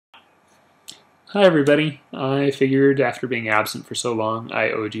Hi everybody, I figured after being absent for so long I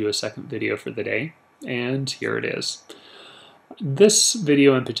owed you a second video for the day, and here it is. This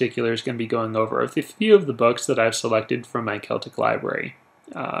video in particular is going to be going over a few of the books that I've selected from my Celtic library.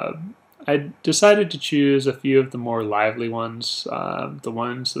 I decided to choose a few of the more lively ones, the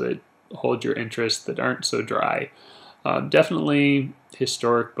ones that hold your interest that aren't so dry. Definitely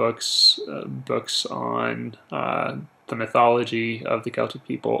historic books, books on the mythology of the Celtic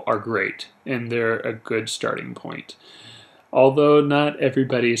people are great, and they're a good starting point. Although not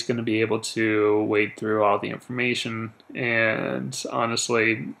everybody's going to be able to wade through all the information, and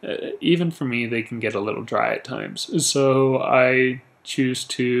honestly, even for me, they can get a little dry at times. So I choose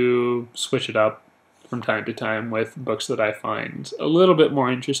to switch it up from time to time with books that I find a little bit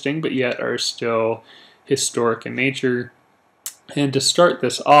more interesting, but yet are still historic in nature. And to start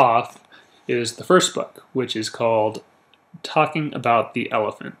this off is the first book, which is called Talking About the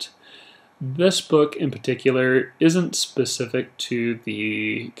Elephant. This book in particular isn't specific to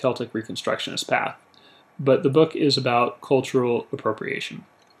the Celtic Reconstructionist path, but the book is about cultural appropriation.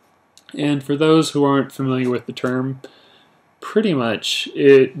 And for those who aren't familiar with the term, pretty much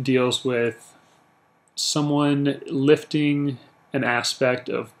it deals with someone lifting an aspect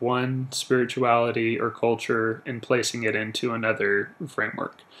of one spirituality or culture and placing it into another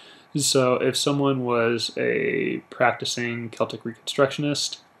framework. So if someone was a practicing Celtic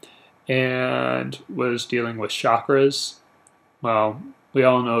Reconstructionist and was dealing with chakras, well, we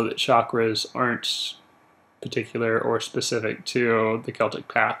all know that chakras aren't particular or specific to the Celtic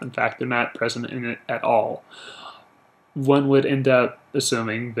path. In fact, they're not present in it at all. One would end up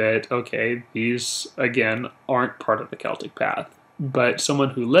assuming that, okay, these, again, aren't part of the Celtic path. But someone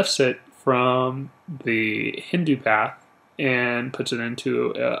who lifts it from the Hindu path and puts it into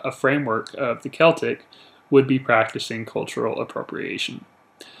a framework of the Celtic would be practicing cultural appropriation.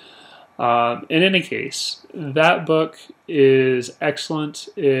 In any case, that book is excellent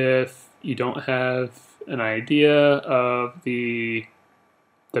if you don't have an idea of the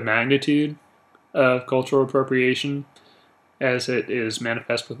magnitude of cultural appropriation as it is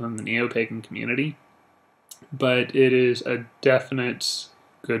manifest within the Neopagan community. But it is a definite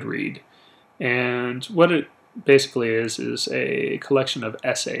good read. And what it basically is a collection of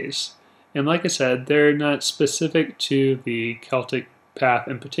essays. And like I said, they're not specific to the Celtic path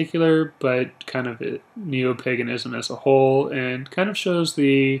in particular, but kind of neo-paganism as a whole, and kind of shows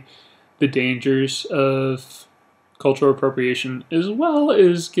the dangers of cultural appropriation, as well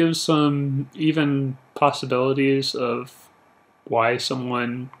as gives some even possibilities of why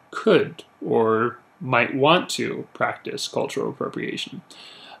someone could or might want to practice cultural appropriation.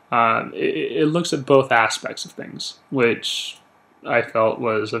 It looks at both aspects of things, which I felt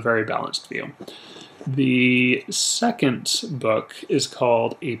was a very balanced view. The second book is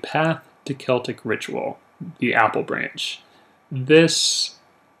called A Path to Celtic Ritual, The Apple Branch. This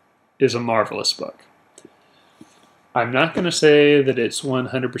is a marvelous book. I'm not going to say that it's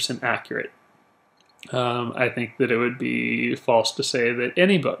 100% accurate. I think that it would be false to say that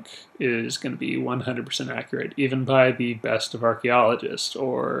any book is going to be 100% accurate, even by the best of archaeologists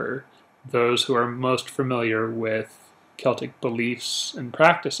or those who are most familiar with Celtic beliefs and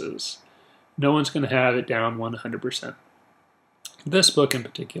practices. No one's going to have it down 100%. This book in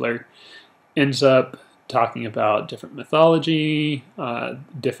particular ends up talking about different mythology,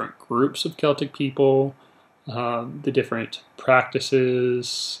 different groups of Celtic people, the different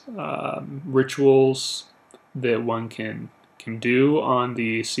practices, rituals that one can do on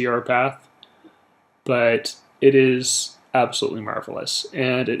the CR path, but it is absolutely marvelous,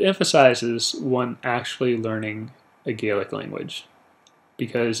 and it emphasizes one actually learning a Gaelic language,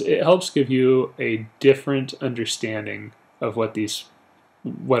 because it helps give you a different understanding of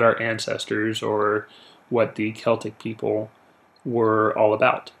what our ancestors or what the Celtic people were all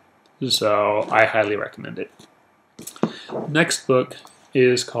about. So I highly recommend it. Next book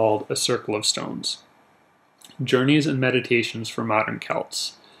is called A Circle of Stones, Journeys and Meditations for Modern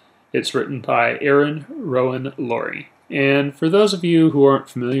Celts. It's written by Erynn, Rowan, Laurie. And for those of you who aren't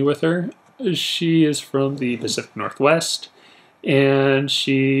familiar with her, she is from the Pacific Northwest, and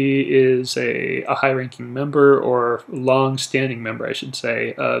she is a high-ranking member, or long-standing member, I should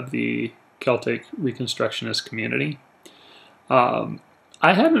say, of the Celtic Reconstructionist community.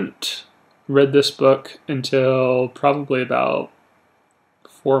 I haven't read this book until probably about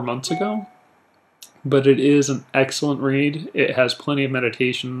 4 months ago, but it is an excellent read. It has plenty of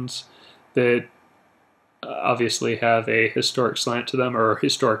meditations that obviously have a historic slant to them, or a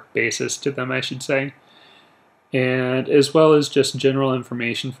historic basis to them, I should say, and as well as just general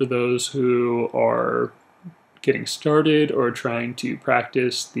information for those who are getting started or trying to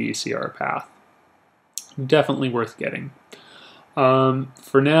practice the CR path. definitely worth getting.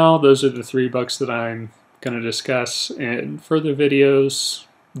 For now, those are the 3 books that I'm going to discuss. In further videos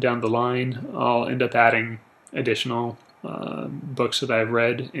down the line, I'll end up adding additional books that I've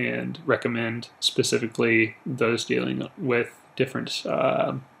read and recommend, specifically those dealing with different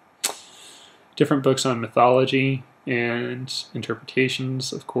books on mythology and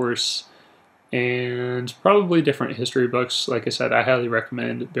interpretations, of course, and probably different history books. Like I said, I highly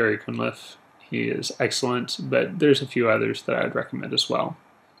recommend Barry Cunliffe. He is excellent, but there's a few others that I'd recommend as well.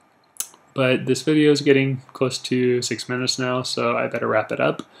 But this video is getting close to 6 minutes now, so I better wrap it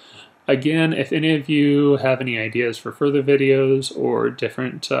up. Again, if any of you have any ideas for further videos or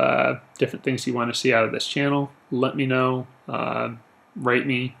different things you want to see out of this channel, let me know. Write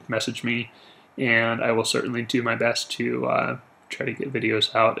me, message me, and I will certainly do my best to try to get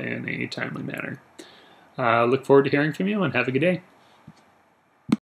videos out in a timely manner. Look forward to hearing from you, and have a good day.